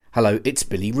Hello, it's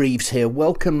Billy Reeves here.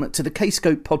 Welcome to the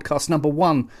Kscope podcast number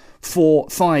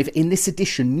 145. In this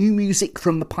edition, new music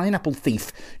from The Pineapple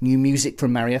Thief, new music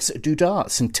from Marius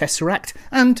Dudas and Tesseract,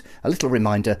 and a little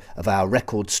reminder of our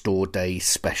Record Store Day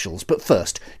specials. But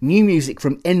first, new music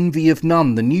from Envy of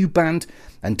None, the new band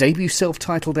and debut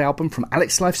self-titled album from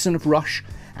Alex Lifeson of Rush,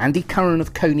 Andy Curran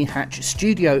of Coney Hatch,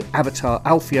 Studio Avatar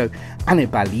Alfio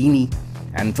Anibalini,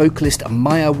 and vocalist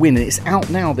Maya Wynn. It's out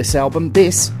now, this album.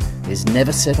 This is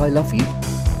Never Said I Love You.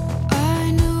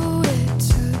 I know it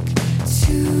took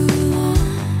too long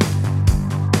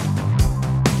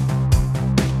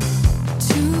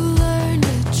to learn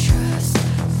to trust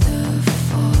the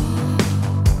fall.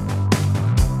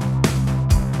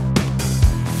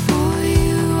 For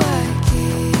you I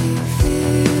gave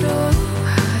it all,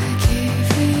 to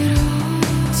you.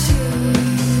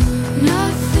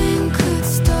 Nothing could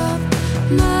stop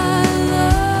my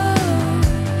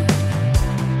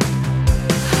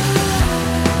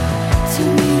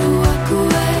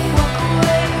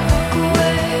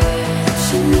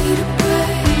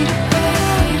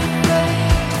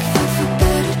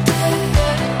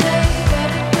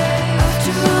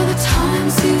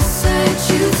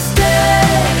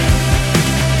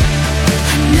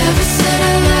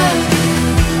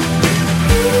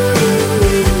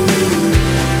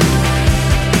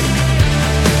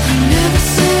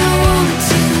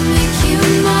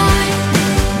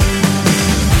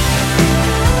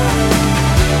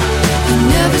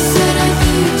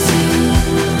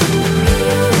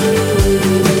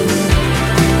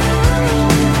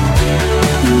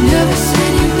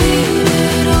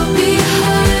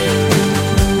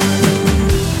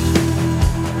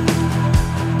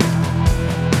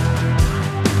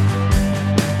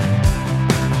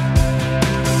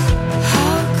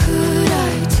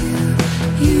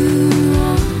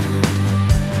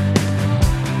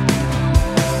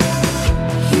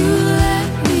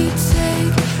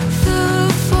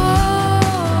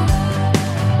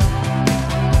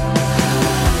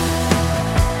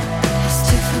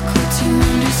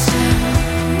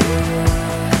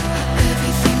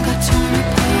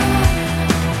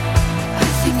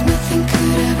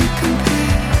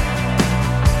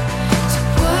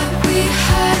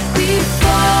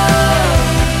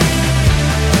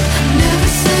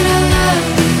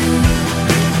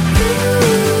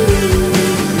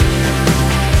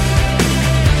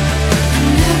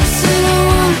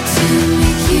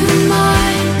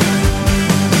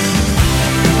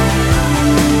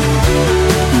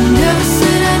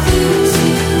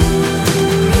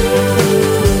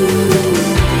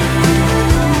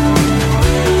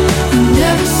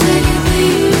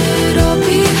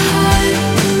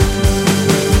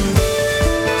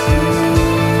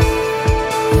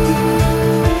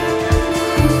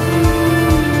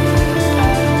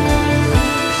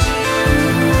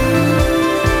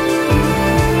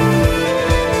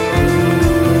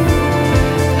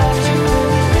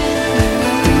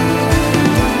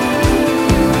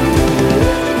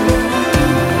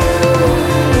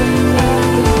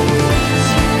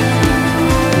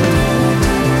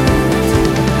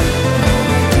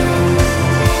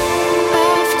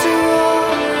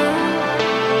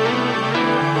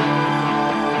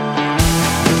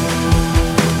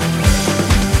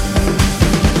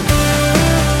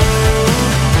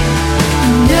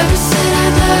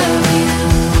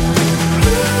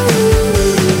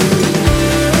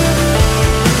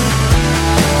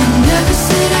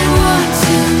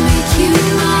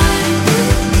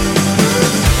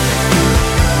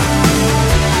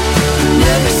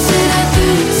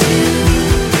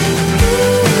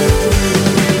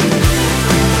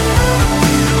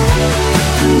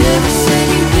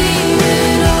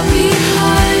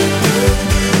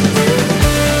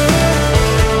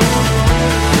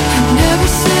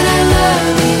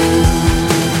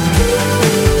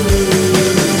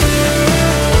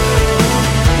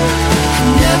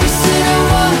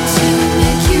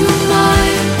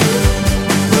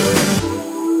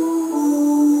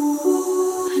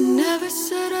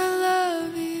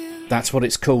That's what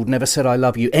it's called, Never Said I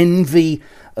Love You. Envy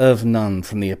of None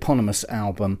from the eponymous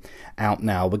album out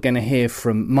now. We're going to hear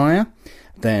from Maya,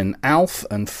 then Alf,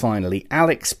 and finally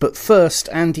Alex. But first,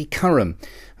 Andy Curran.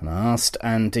 And I asked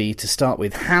Andy to start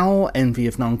with how Envy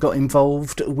of None got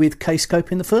involved with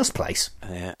Kscope in the first place.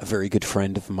 A very good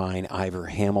friend of mine, Ivor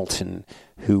Hamilton,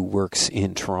 who works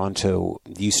in Toronto,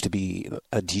 used to be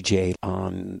a DJ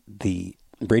on the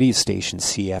radio station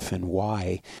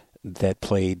CFNY that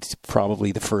played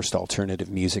probably the first alternative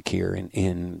music here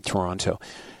in Toronto.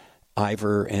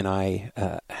 Ivor and I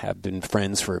have been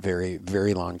friends for a very,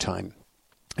 very long time,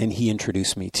 and he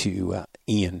introduced me to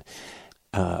Ian.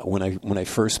 when I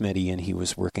first met Ian, he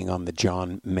was working on the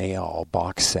John Mayall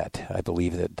box set. I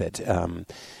believe that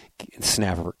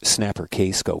Snapper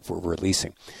K-Scope were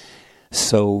releasing.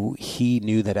 So he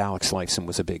knew that Alex Lifeson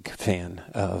was a big fan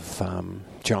of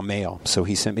John Mayall. So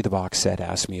he sent me the box set,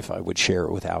 asked me if I would share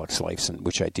it with Alex Lifeson,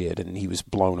 which I did, and he was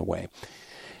blown away.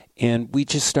 And we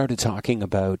just started talking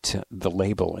about the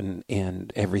label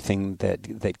and everything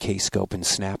that K-Scope and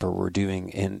Snapper were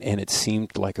doing. And it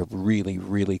seemed like a really,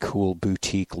 really cool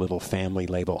boutique little family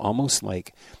label, almost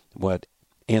like what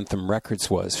Anthem Records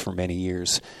was for many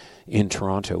years in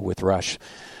Toronto with Rush.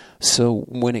 So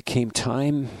when it came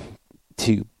time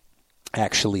to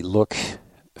actually look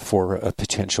for a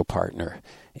potential partner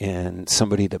and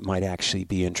somebody that might actually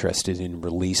be interested in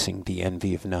releasing the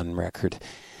Envy of None record,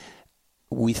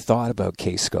 we thought about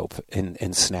K-Scope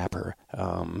and Snapper.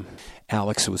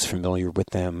 Alex was familiar with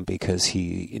them because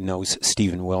he knows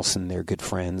Steven Wilson. They're good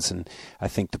friends, and I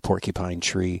think the Porcupine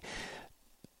Tree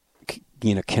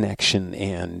connection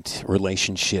and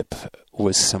relationship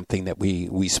was something that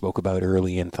we spoke about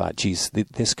early and thought, geez,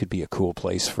 this could be a cool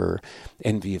place for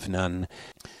Envy of None.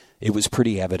 It was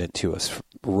pretty evident to us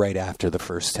right after the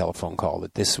first telephone call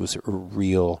that this was a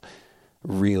real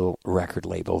record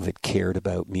label that cared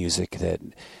about music, that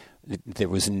there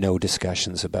was no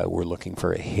discussions about we're looking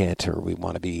for a hit or we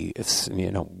want to be,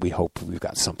 we hope we've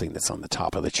got something that's on the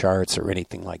top of the charts or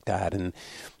anything like that. And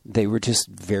they were just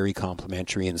very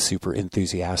complimentary and super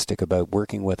enthusiastic about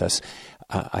working with us.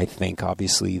 I think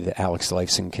obviously the Alex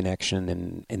Lifeson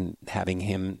connection and having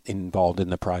him involved in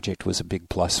the project was a big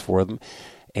plus for them.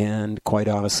 And quite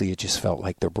honestly, it just felt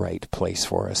like the right place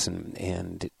for us.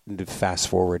 And fast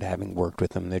forward, having worked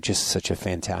with them, they're just such a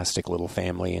fantastic little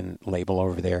family and label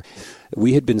over there.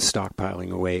 We had been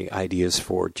stockpiling away ideas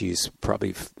for,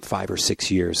 probably 5 or 6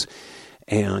 years.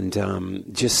 And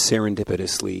just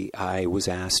serendipitously, I was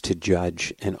asked to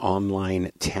judge an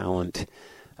online talent,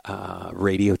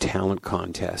 radio talent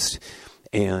contest.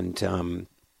 And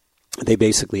they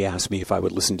basically asked me if I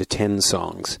would listen to 10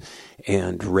 songs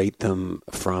and rate them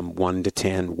from 1 to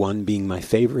 10, 1 being my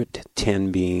favorite, 10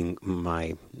 being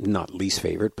my not least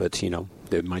favorite, but,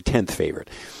 my 10th favorite.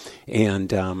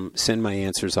 And send my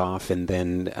answers off. And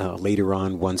then later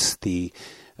on, once the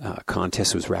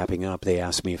contest was wrapping up, they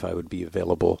asked me if I would be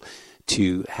available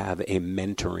to have a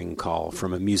mentoring call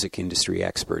from a music industry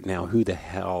expert. Now, who the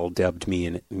hell dubbed me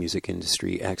a music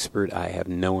industry expert? I have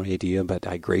no idea, but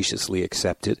I graciously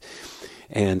accepted.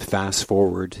 And fast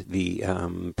forward, the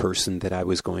person that I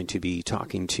was going to be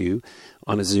talking to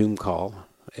on a Zoom call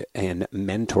and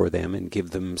mentor them and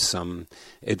give them some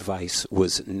advice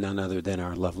was none other than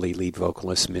our lovely lead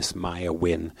vocalist, Miss Maya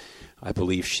Wynn. I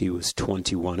believe she was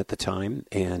 21 at the time,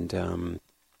 and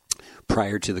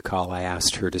prior to the call, I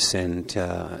asked her to send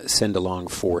along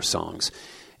 4 songs.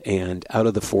 And out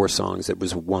of the 4 songs, there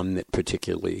was one that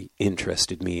particularly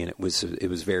interested me, and it was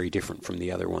very different from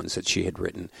the other ones that she had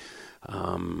written.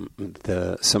 Some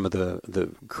of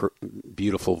the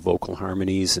beautiful vocal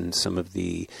harmonies and some of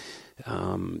the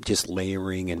just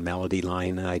layering and melody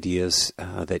line ideas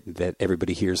that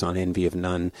everybody hears on Envy of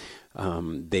None,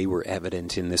 they were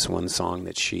evident in this one song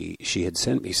that she had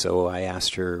sent me. So I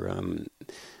asked her,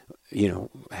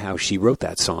 how she wrote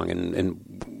that song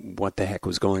and what the heck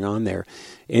was going on there.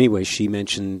 Anyway, she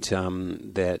mentioned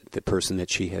that the person that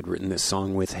she had written this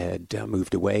song with had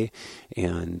moved away,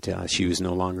 and she was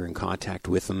no longer in contact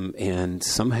with them. And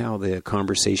somehow the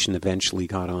conversation eventually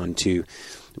got on to,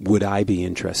 would I be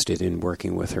interested in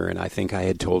working with her? And I think I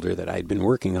had told her that I'd been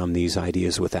working on these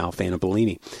ideas with Al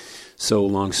Fanabolini. So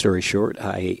long story short,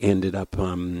 I ended up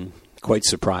quite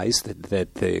surprised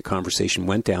that the conversation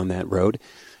went down that road.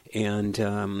 And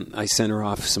I sent her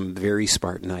off some very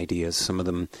Spartan ideas, some of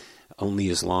them only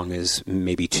as long as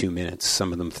maybe 2 minutes,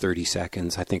 some of them 30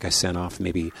 seconds. I think I sent off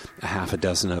maybe a half a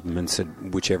dozen of them and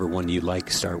said, whichever one you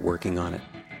like, start working on it.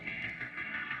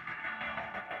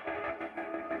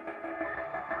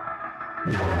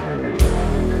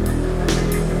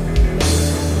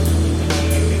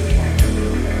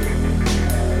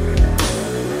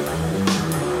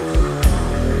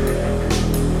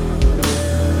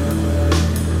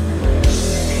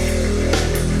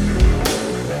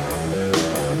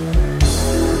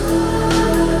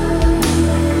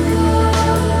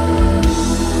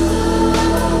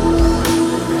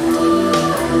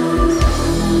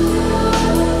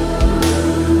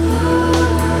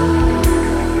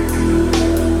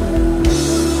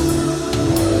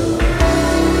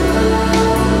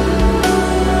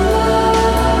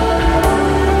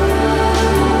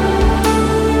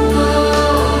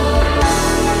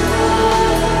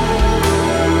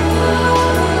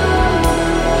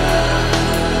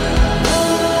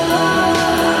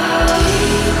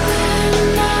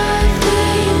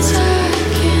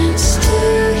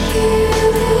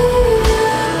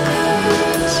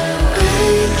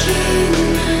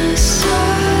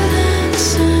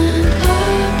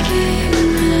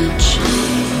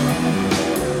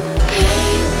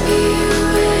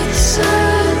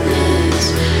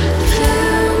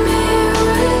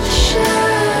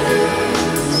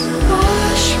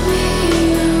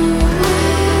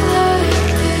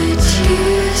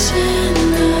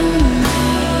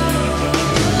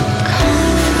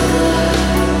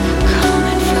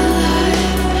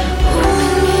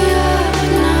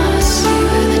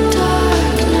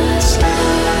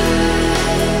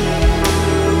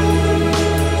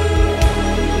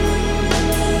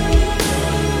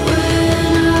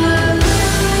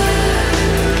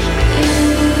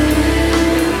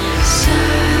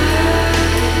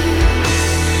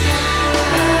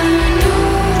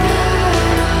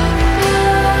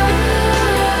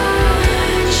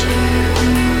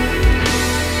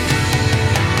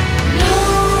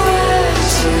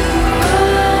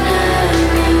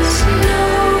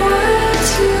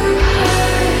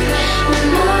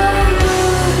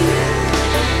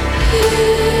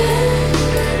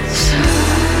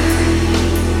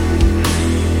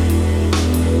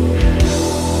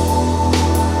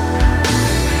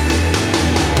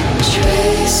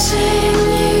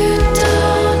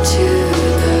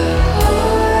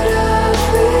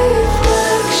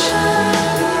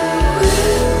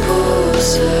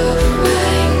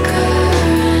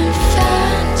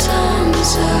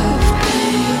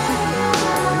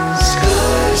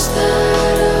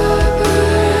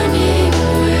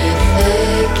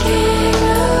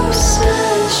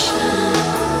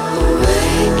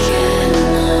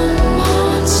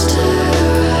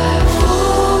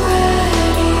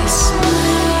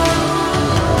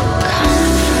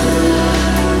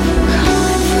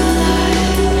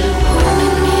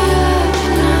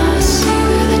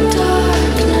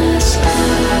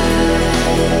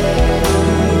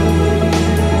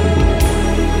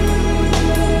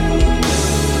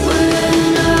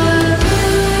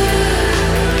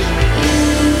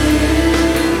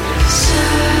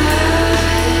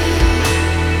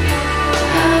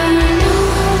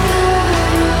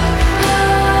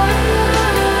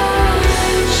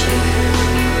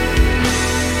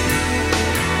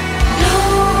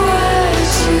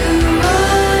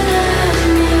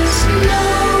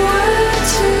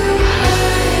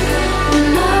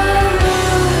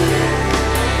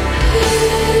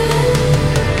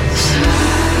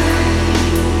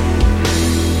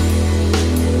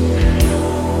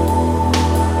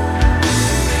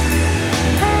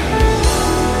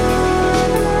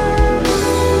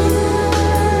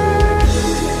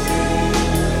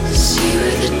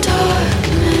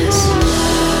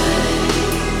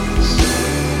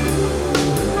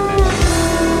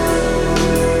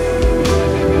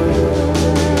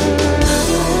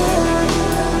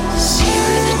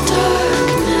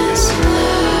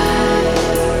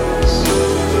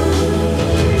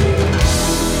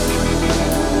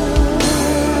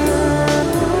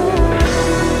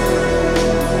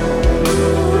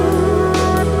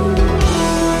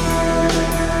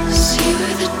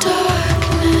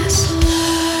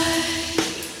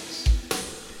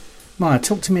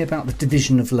 talk to me about the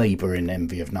division of labour in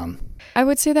Envy of None. I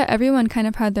would say that everyone kind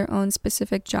of had their own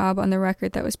specific job on the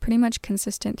record that was pretty much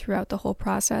consistent throughout the whole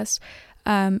process.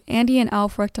 Andy and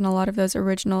Alf worked on a lot of those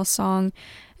original song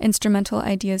instrumental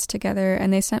ideas together,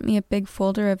 and they sent me a big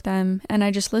folder of them, and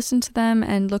I just listened to them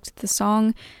and looked at the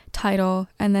song title,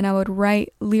 and then I would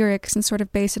write lyrics and sort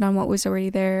of base it on what was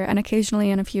already there. And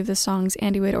occasionally on a few of the songs,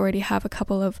 Andy would already have a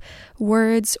couple of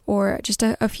words or just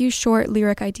a few short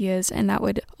lyric ideas, and that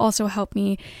would also help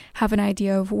me have an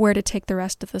idea of where to take the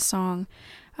rest of the song.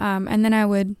 And then I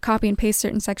would copy and paste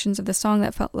certain sections of the song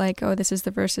that felt like, oh, this is the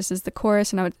verse, this is the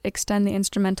chorus, and I would extend the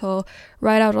instrumental,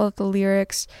 write out all of the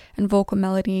lyrics and vocal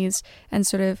melodies, and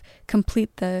sort of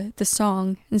complete the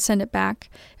song and send it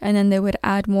back. And then they would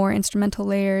add more instrumental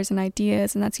layers and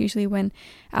ideas, and that's usually when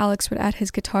Alex would add his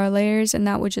guitar layers, and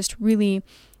that would just really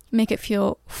make it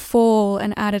feel full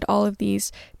and added all of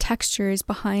these textures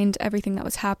behind everything that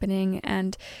was happening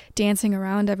and dancing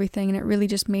around everything, and it really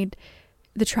just made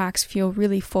the tracks feel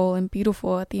really full and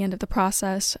beautiful at the end of the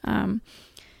process.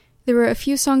 There were a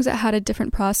few songs that had a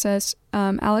different process.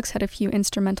 Alex had a few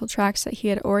instrumental tracks that he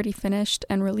had already finished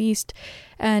and released,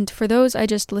 and for those I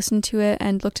just listened to it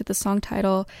and looked at the song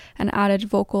title and added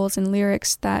vocals and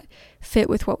lyrics that fit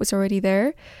with what was already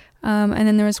there. And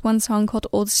then there was one song called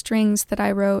Old Strings that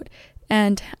I wrote,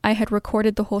 and I had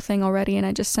recorded the whole thing already, and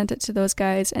I just sent it to those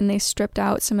guys, and they stripped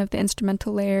out some of the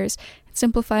instrumental layers,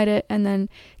 simplified it, and then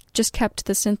just kept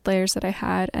the synth layers that I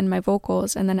had and my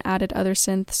vocals, and then added other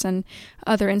synths and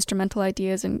other instrumental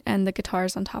ideas and the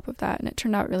guitars on top of that, and it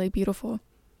turned out really beautiful.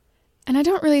 And I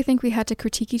don't really think we had to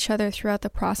critique each other throughout the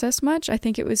process much. I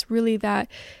think it was really that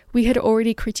we had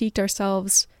already critiqued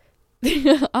ourselves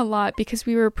a lot because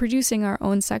we were producing our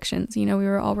own sections. You know, we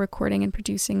were all recording and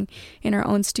producing in our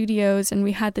own studios, and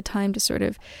we had the time to sort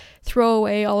of throw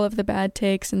away all of the bad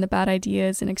takes and the bad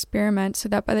ideas and experiment, so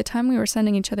that by the time we were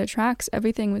sending each other tracks,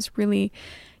 everything was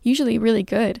usually really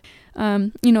good.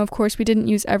 You know, of course, we didn't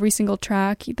use every single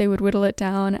track. They would whittle it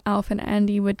down. Alf and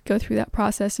Andy would go through that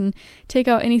process and take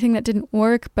out anything that didn't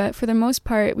work, but for the most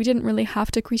part, we didn't really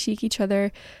have to critique each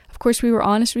other. Of course, we were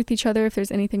honest with each other if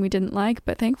there's anything we didn't like,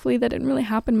 but thankfully that didn't really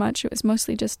happen much. It was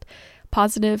mostly just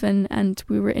positive, and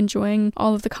we were enjoying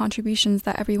all of the contributions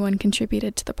that everyone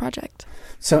contributed to the project.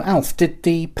 So, Alf, did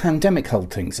the pandemic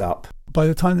hold things up? By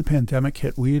the time the pandemic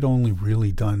hit, we had only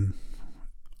really done,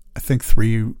 I think,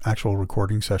 3 actual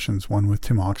recording sessions, one with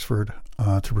Tim Oxford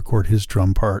to record his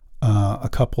drum part, a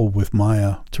couple with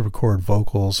Maya to record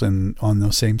vocals, and on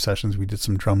those same sessions we did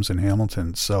some drums in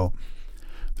Hamilton. So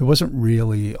there wasn't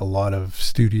really a lot of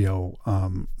studio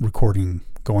recording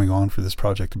going on for this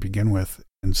project to begin with.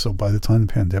 And so by the time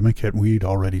the pandemic hit, we'd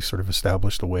already sort of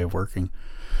established a way of working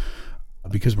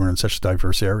because we're in such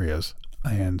diverse areas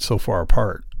and so far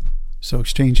apart. So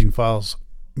exchanging files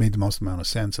made the most amount of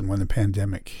sense, and when the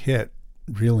pandemic hit,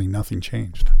 really nothing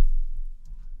changed.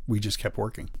 We just kept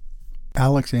working.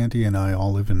 Alex, Andy, and I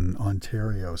all live in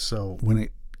Ontario, so when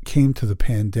it came to the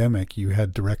pandemic, you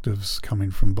had directives coming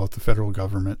from both the federal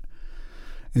government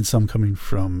and some coming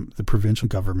from the provincial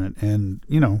government, and,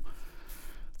 you know,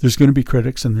 there's going to be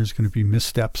critics and there's going to be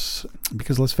missteps,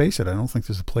 because let's face it, I don't think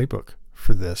there's a playbook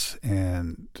for this,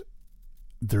 and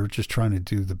they're just trying to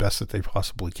do the best that they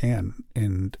possibly can,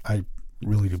 and I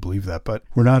really do believe that. But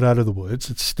we're not out of the woods.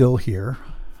 It's still here.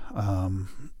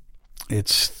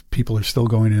 People are still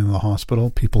going into the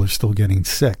hospital. People are still getting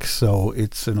sick. So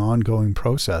it's an ongoing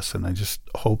process. And I just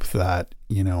hope that,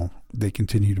 you know, they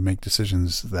continue to make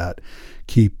decisions that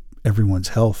keep everyone's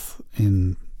health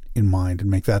in mind and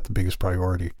make that the biggest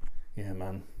priority. Yeah,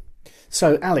 man.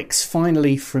 So, Alex,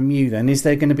 finally from you then, is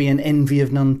there going to be an Envy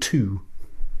of None 2?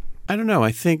 I don't know.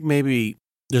 I think maybe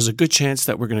there's a good chance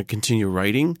that we're going to continue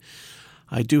writing.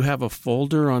 I do have a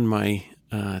folder on my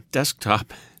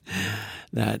desktop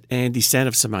that Andy sent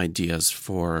of some ideas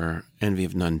for Envy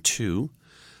of None 2,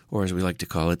 or as we like to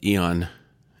call it, Eon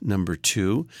number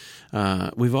 2.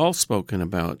 We've all spoken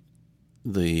about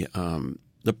the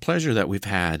pleasure that we've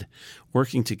had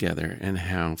working together and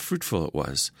how fruitful it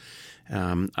was,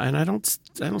 and I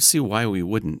don't see why we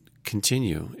wouldn't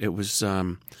continue. It was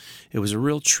a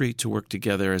real treat to work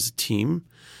together as a team.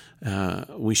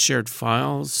 We shared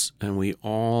files, and we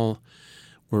all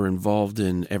were involved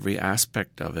in every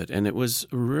aspect of it. And it was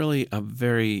really a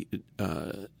very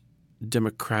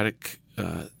democratic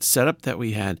setup that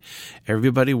we had.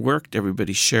 Everybody worked,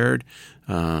 everybody shared.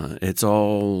 It's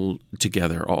all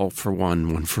together, all for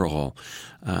one for all.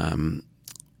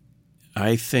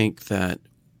 I think that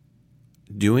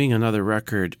doing another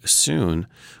record soon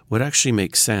would actually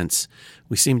make sense.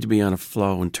 We seem to be on a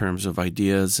flow in terms of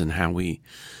ideas and how we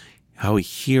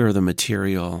hear the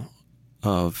material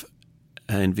of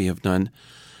Envy of None.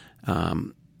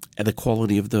 And the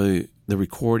quality of the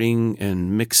recording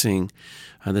and mixing,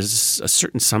 there's a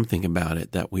certain something about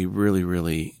it that we really,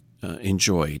 really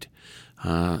enjoyed.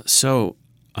 So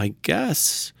I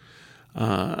guess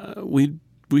we'd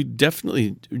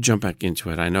definitely jump back into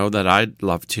it. I know that I'd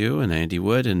love to, and Andy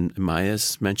would, and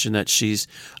Maya's mentioned that she's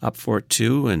up for it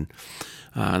too, and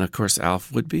of course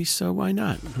Alf would be, so why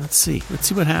not? Let's see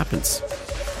what happens.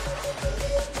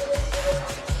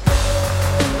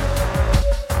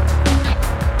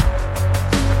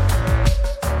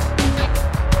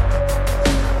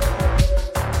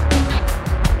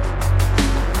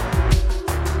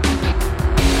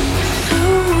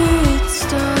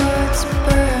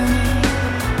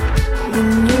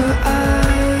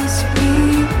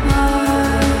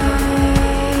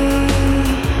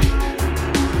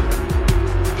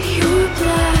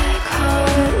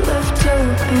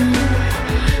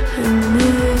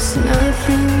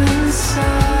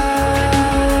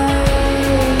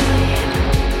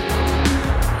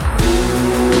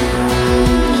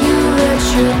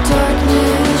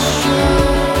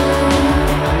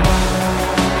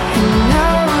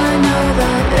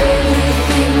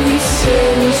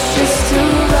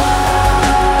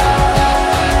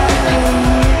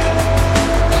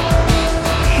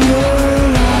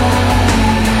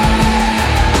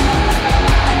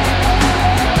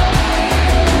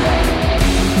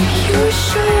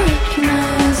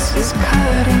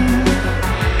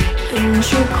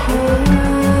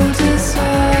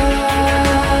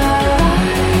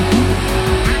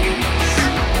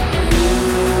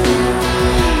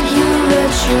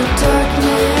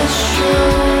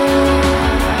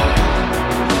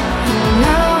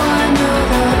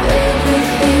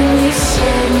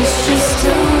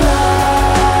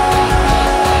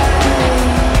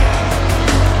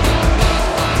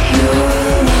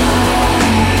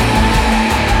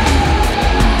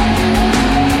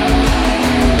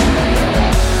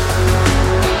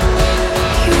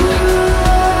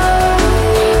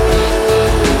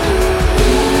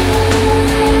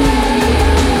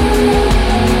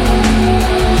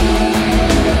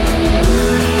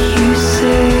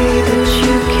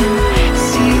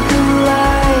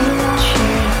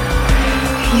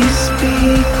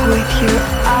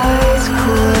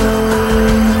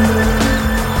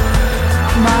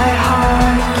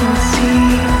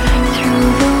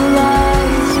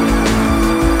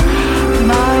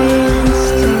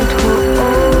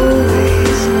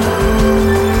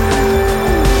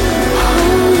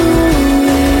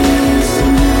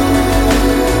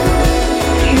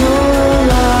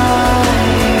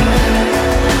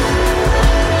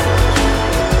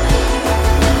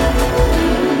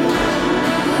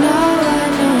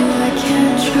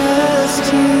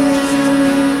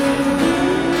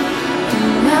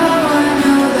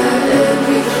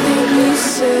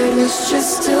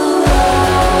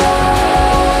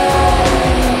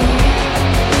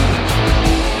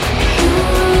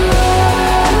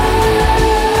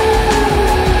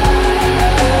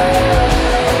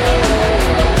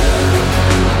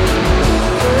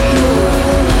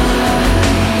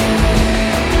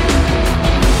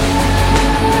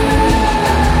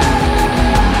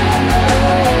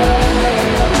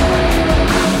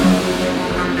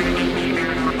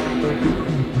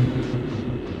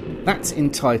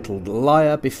 Entitled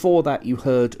Liar. Before that you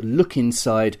heard Look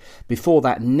Inside. Before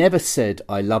that, Never Said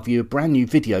I Love You. A brand new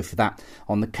video for that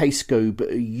on the Kscope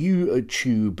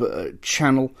YouTube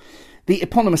channel. The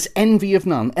eponymous Envy of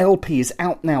None LP is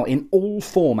out now in all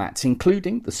formats,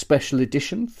 including the special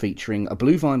edition featuring a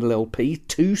blue vinyl LP,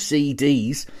 2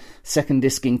 CDs, second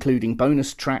disc including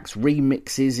bonus tracks,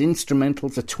 remixes,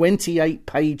 instrumentals, a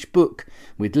 28-page book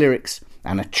with lyrics,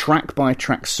 and a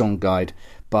track-by-track song guide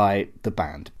by the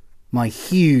band. My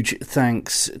huge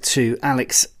thanks to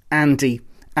Alex, Andy,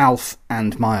 Alf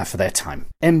and Maya for their time.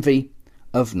 Envy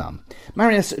of None.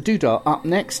 Marius Dudar up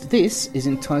next. This is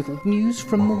entitled News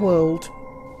from the World.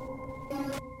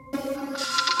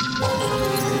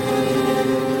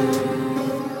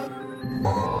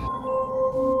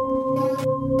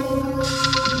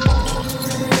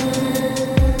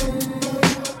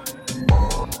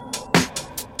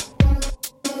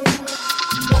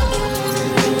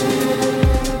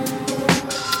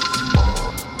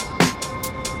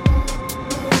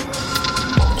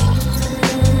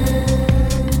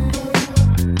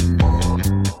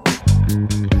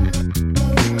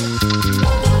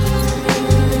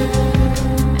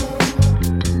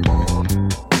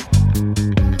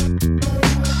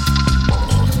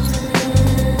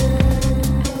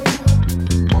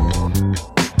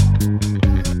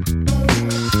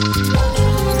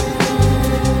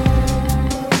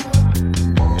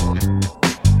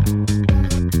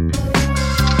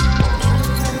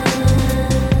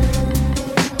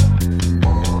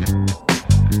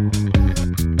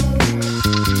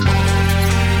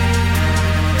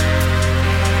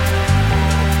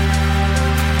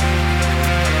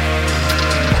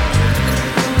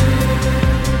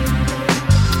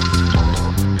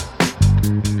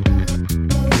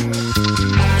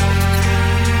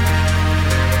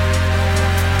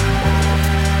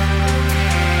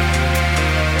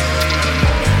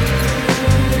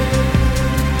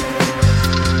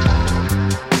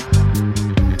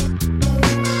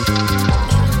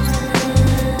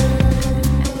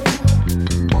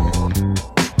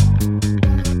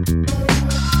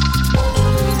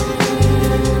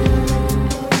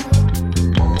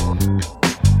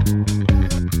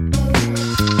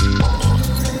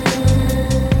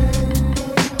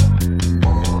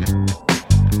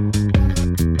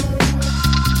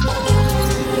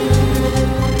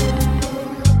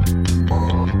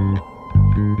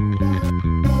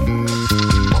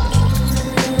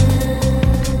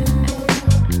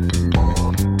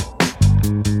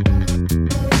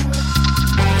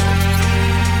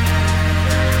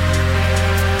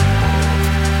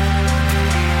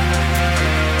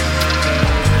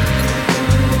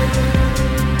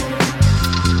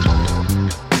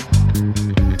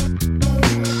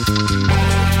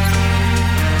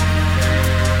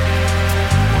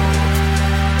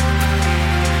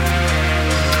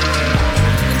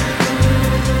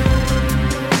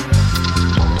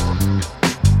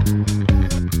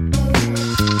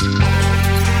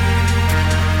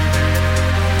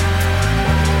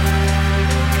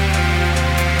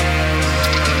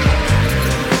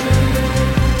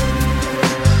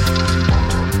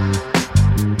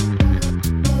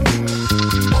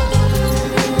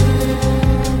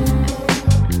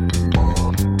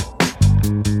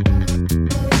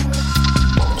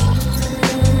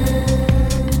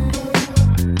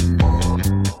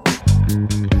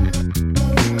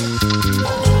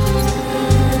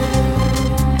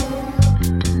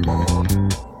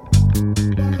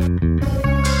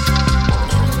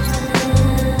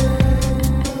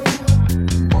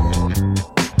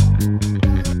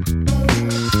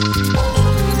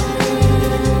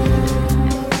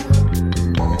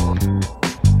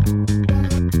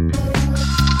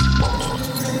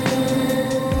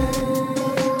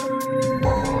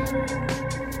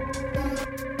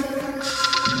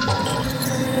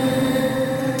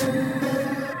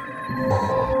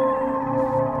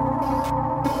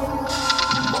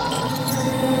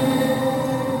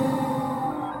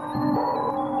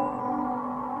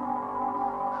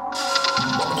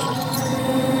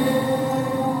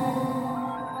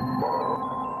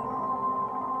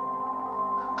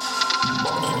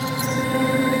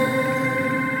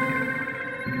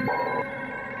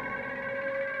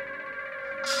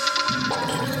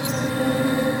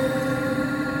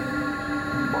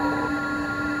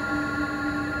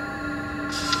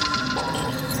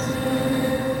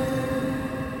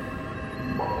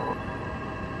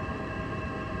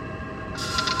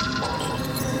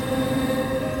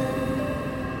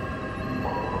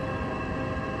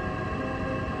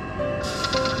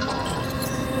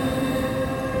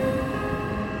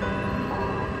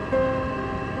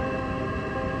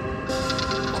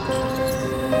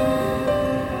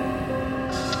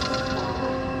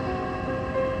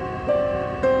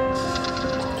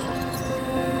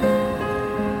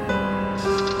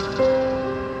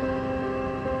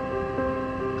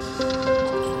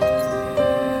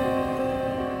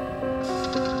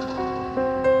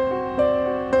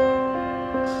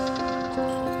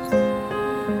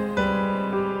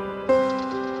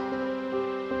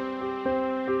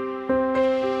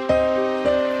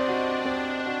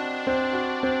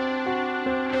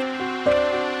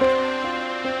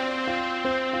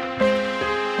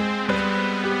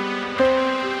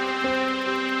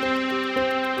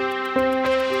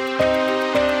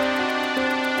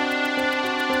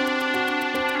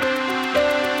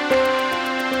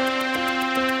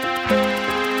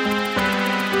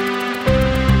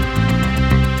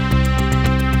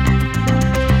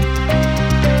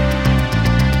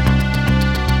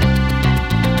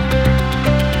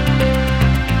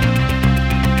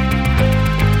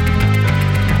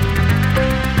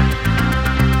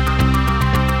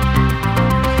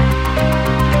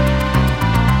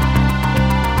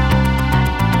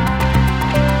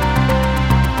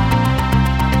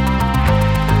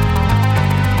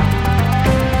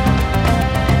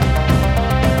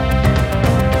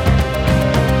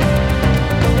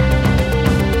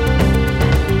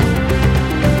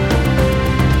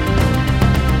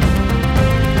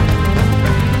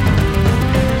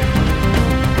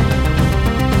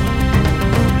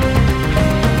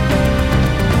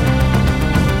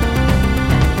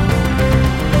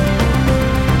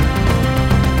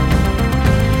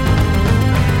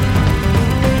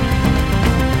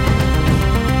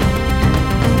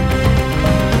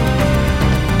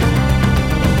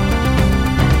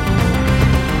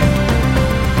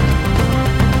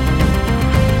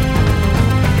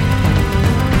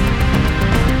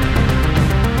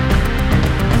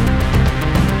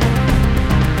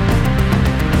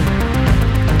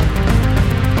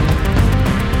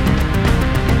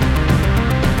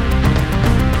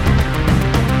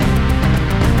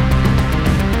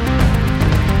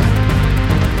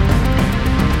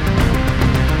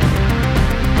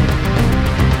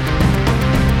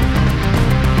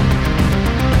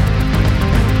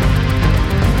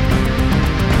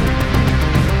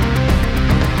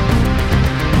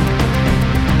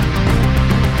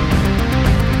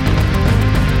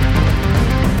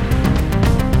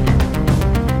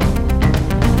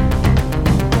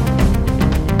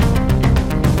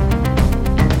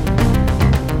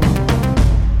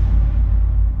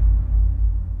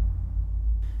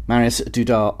 Marius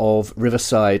Dudar of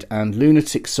Riverside and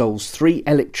Lunatic Soul's 3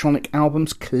 electronic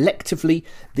albums, collectively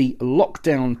the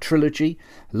Lockdown Trilogy,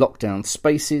 Lockdown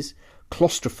Spaces,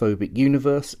 Claustrophobic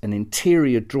Universe and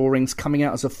Interior Drawings, coming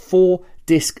out as a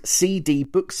 4-disc CD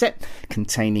book set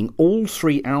containing all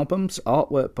 3 albums,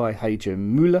 artwork by Heijo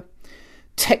Müller,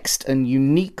 text and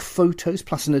unique photos,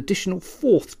 plus an additional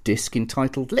 4th disc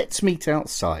entitled Let's Meet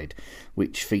Outside,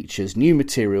 which features new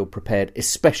material prepared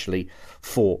especially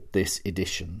for this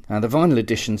edition. Now, the vinyl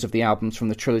editions of the albums from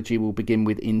the trilogy will begin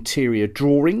with Interior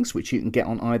Drawings, which you can get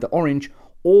on either orange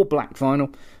or black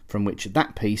vinyl, from which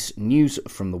that piece, News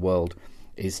from the World,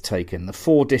 is taken. The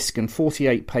 4-disc and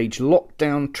 48-page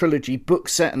Lockdown Trilogy book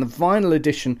set and the vinyl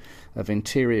edition of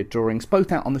Interior Drawings,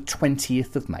 both out on the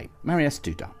 20th of May. Marius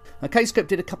Dudar. Kscope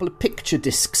did a couple of picture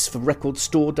discs for Record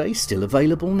Store Day, still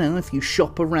available now if you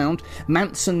shop around.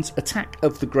 Manson's Attack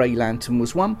of the Grey Lantern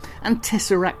was one, and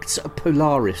Tesseract's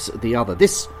Polaris the other.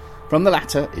 This, from the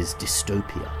latter, is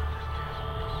Dystopia.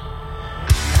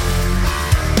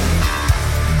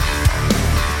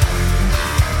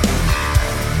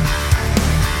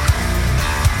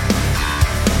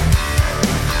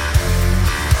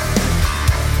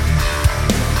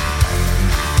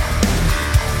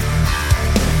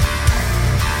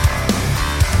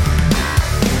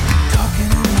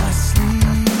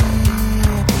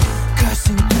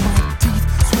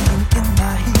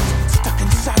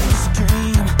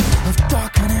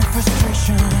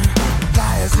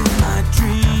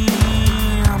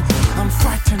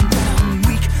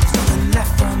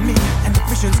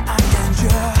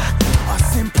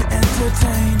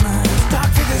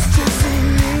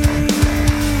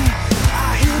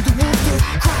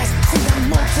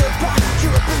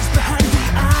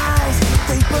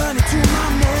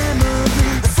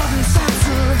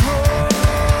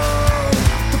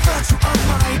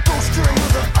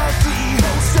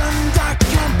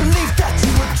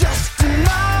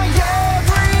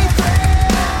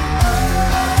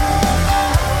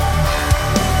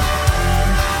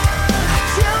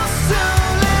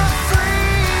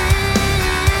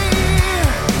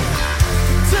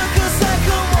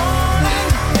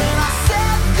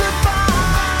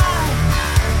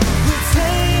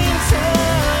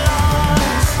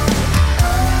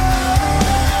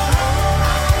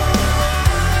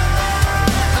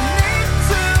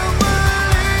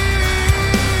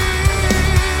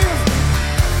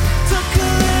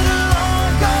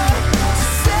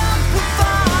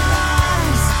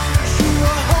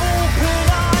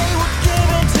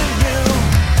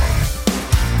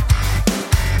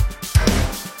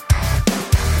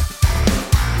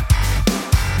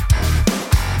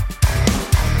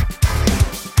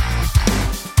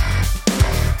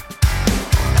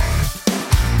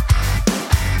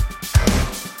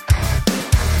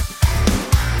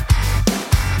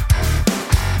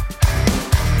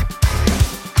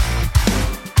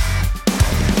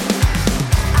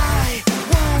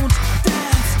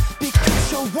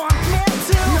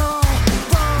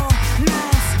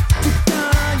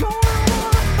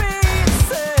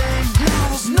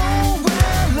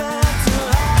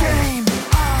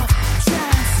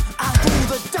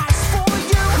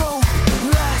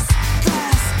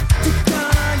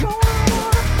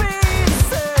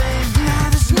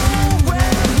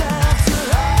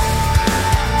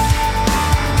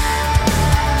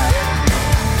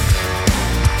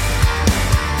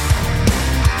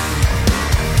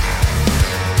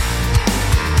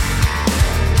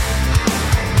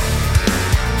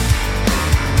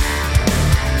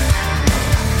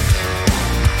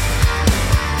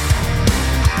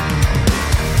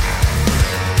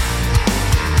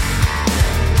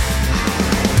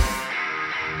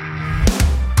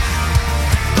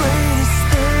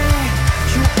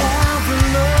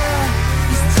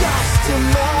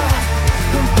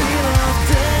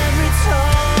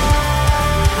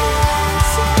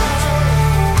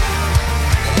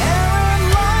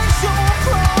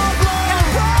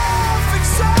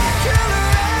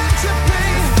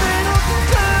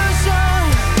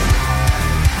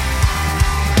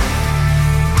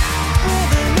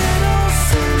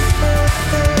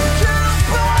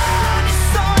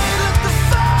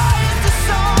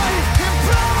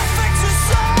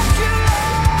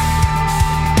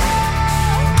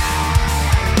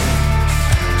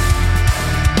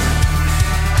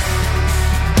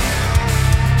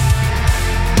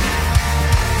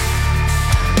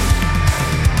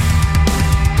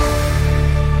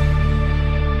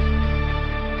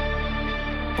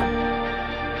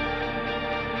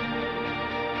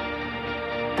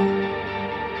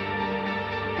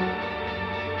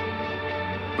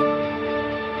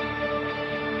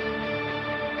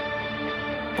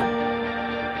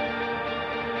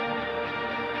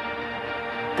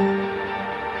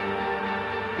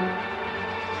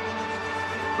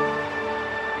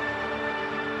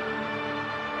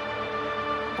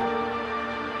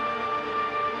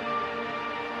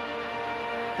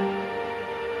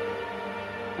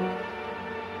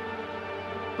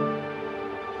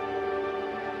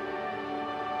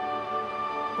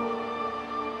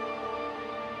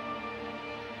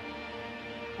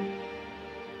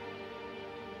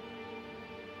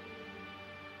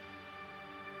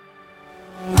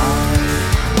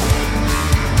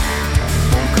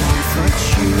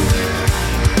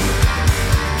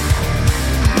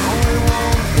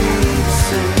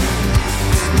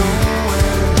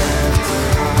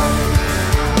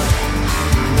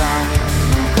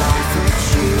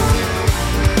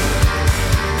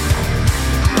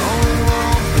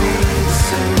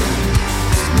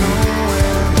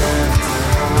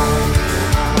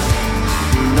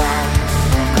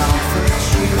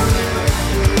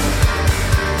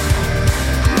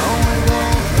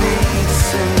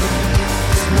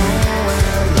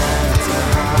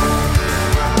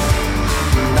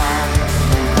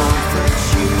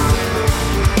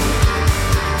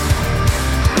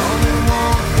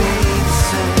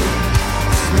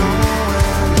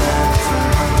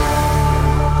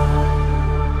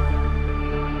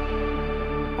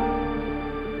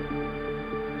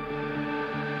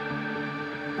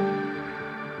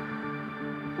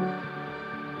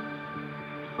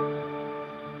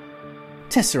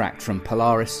 Tesseract from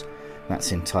Polaris,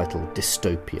 that's entitled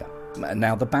Dystopia.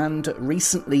 Now, the band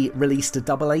recently released a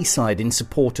double A-side in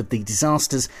support of the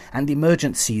Disasters and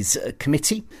Emergencies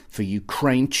Committee for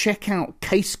Ukraine. Check out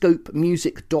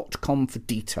kscopemusic.com for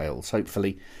details.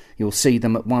 Hopefully you'll see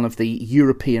them at one of the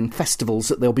European festivals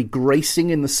that they'll be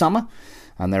gracing in the summer.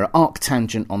 And they're at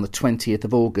Arctangent on the 20th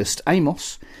of August.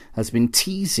 Amos has been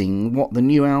teasing what the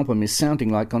new album is sounding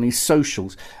like on his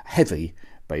socials. Heavy,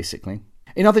 basically.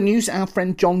 In other news, our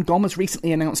friend John Gomm has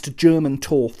recently announced a German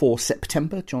tour for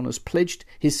September. John has pledged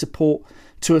his support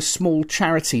to a small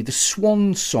charity, the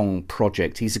Swan Song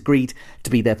Project. He's agreed to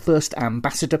be their first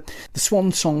ambassador. The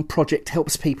Swan Song Project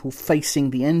helps people facing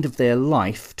the end of their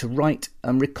life to write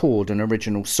and record an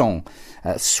original song.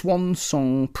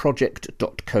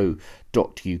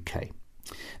 swansongproject.co.uk.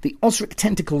 The Osric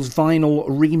Tentacles vinyl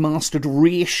remastered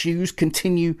reissues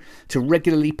continue to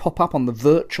regularly pop up on the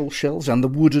virtual shelves and the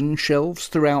wooden shelves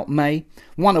throughout May.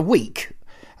 One a week.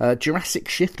 Jurassic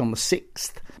Shift on the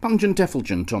 6th, Pungent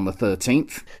Effulgent on the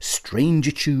 13th,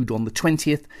 Strangitude on the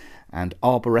 20th, and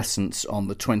Arborescence on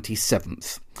the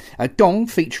 27th. Gong,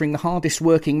 featuring the hardest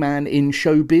working man in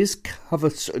showbiz,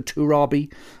 covers Turabi,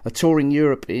 touring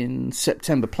Europe in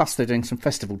September, plus they're doing some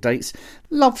festival dates.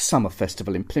 Love Summer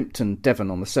Festival in Plimpton, Devon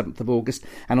on the 7th of August,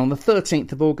 and on the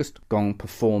 13th of August, Gong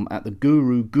perform at the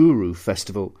Guru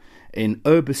Festival in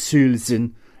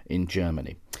Obersulzen in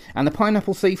Germany. And the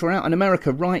Pineapple Thief are out in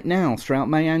America right now throughout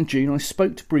May and June. I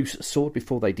spoke to Bruce Sword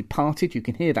before they departed. You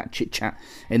can hear that chit-chat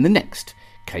in the next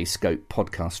Kscope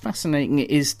podcast. Fascinating it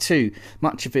is too.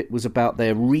 Much of it was about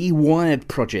their Rewired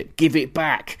project, Give It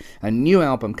Back, a new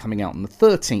album coming out on the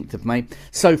 13th of May.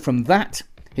 So from that,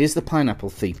 here's the Pineapple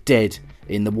Thief, Dead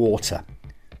in the Water.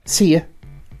 See ya.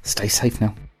 Stay safe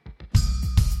now.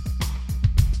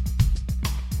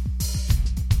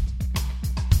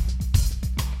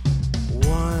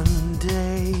 One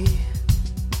day,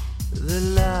 the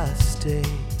last day,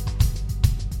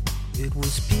 it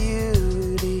was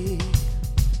beauty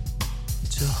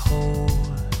to hold,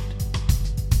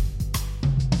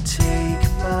 take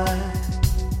back,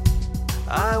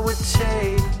 I would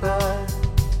take back,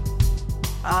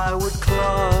 I would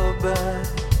claw back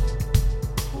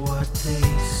what they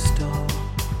stole.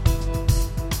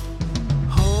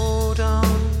 Hold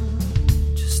on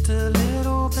just a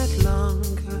little bit longer.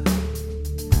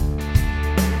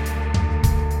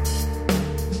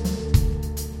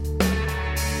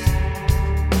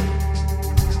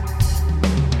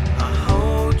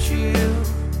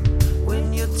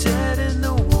 Dead in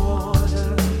the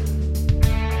water,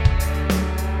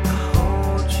 I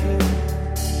hold you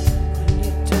when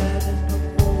you're dead in the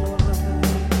water.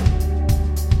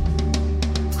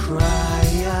 Cry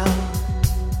out,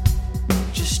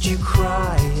 just you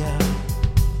cry out.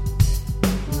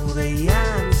 Will they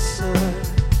answer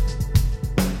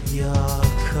your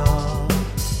call?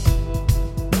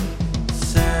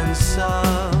 Sense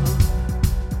of,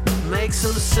 make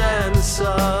some sense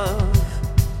of.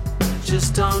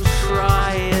 Just don't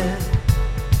try it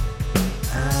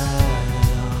at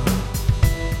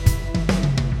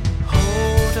all.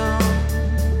 Hold on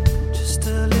just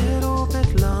a little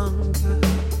bit longer.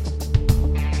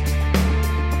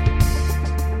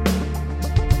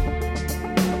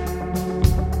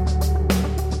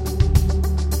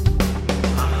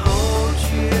 I hold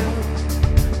you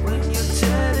when you're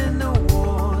dead in the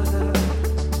water.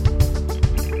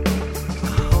 I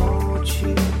hold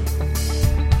you.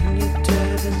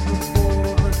 Dead in the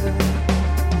water.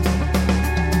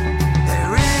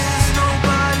 There is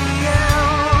nobody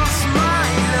else, my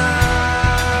love.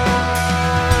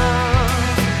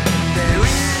 There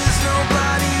is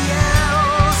nobody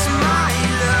else, my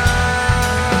love.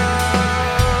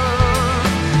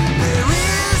 There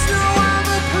is no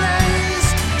other place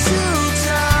to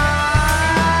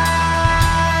die.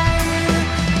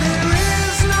 There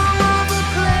is no other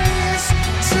place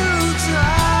to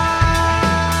die.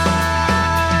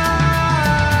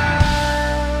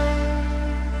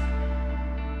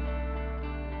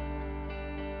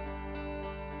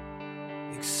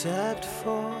 Except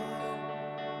for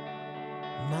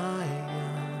my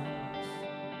arms.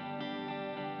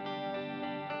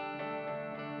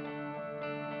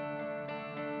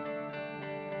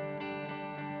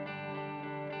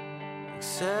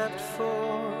 Except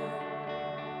for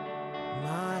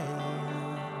my arms.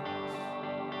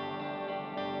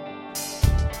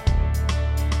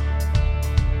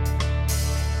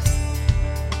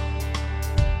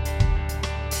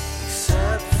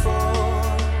 Except for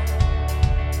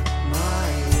my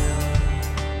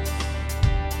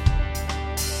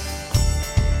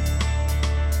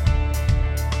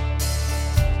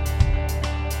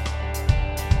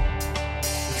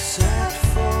except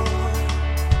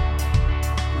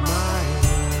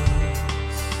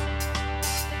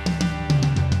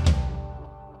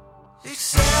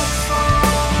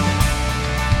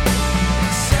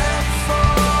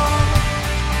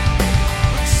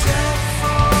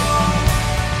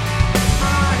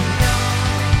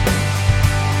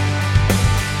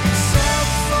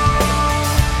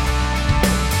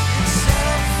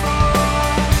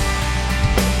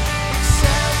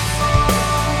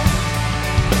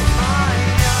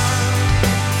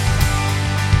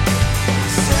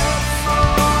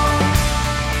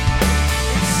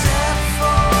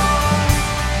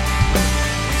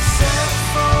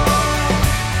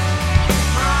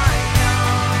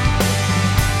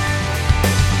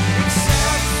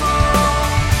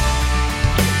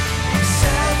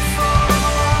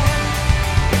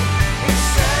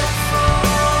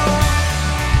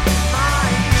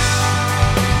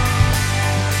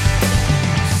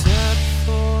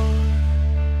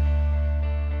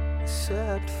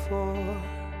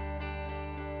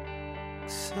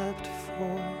except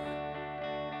for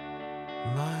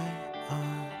my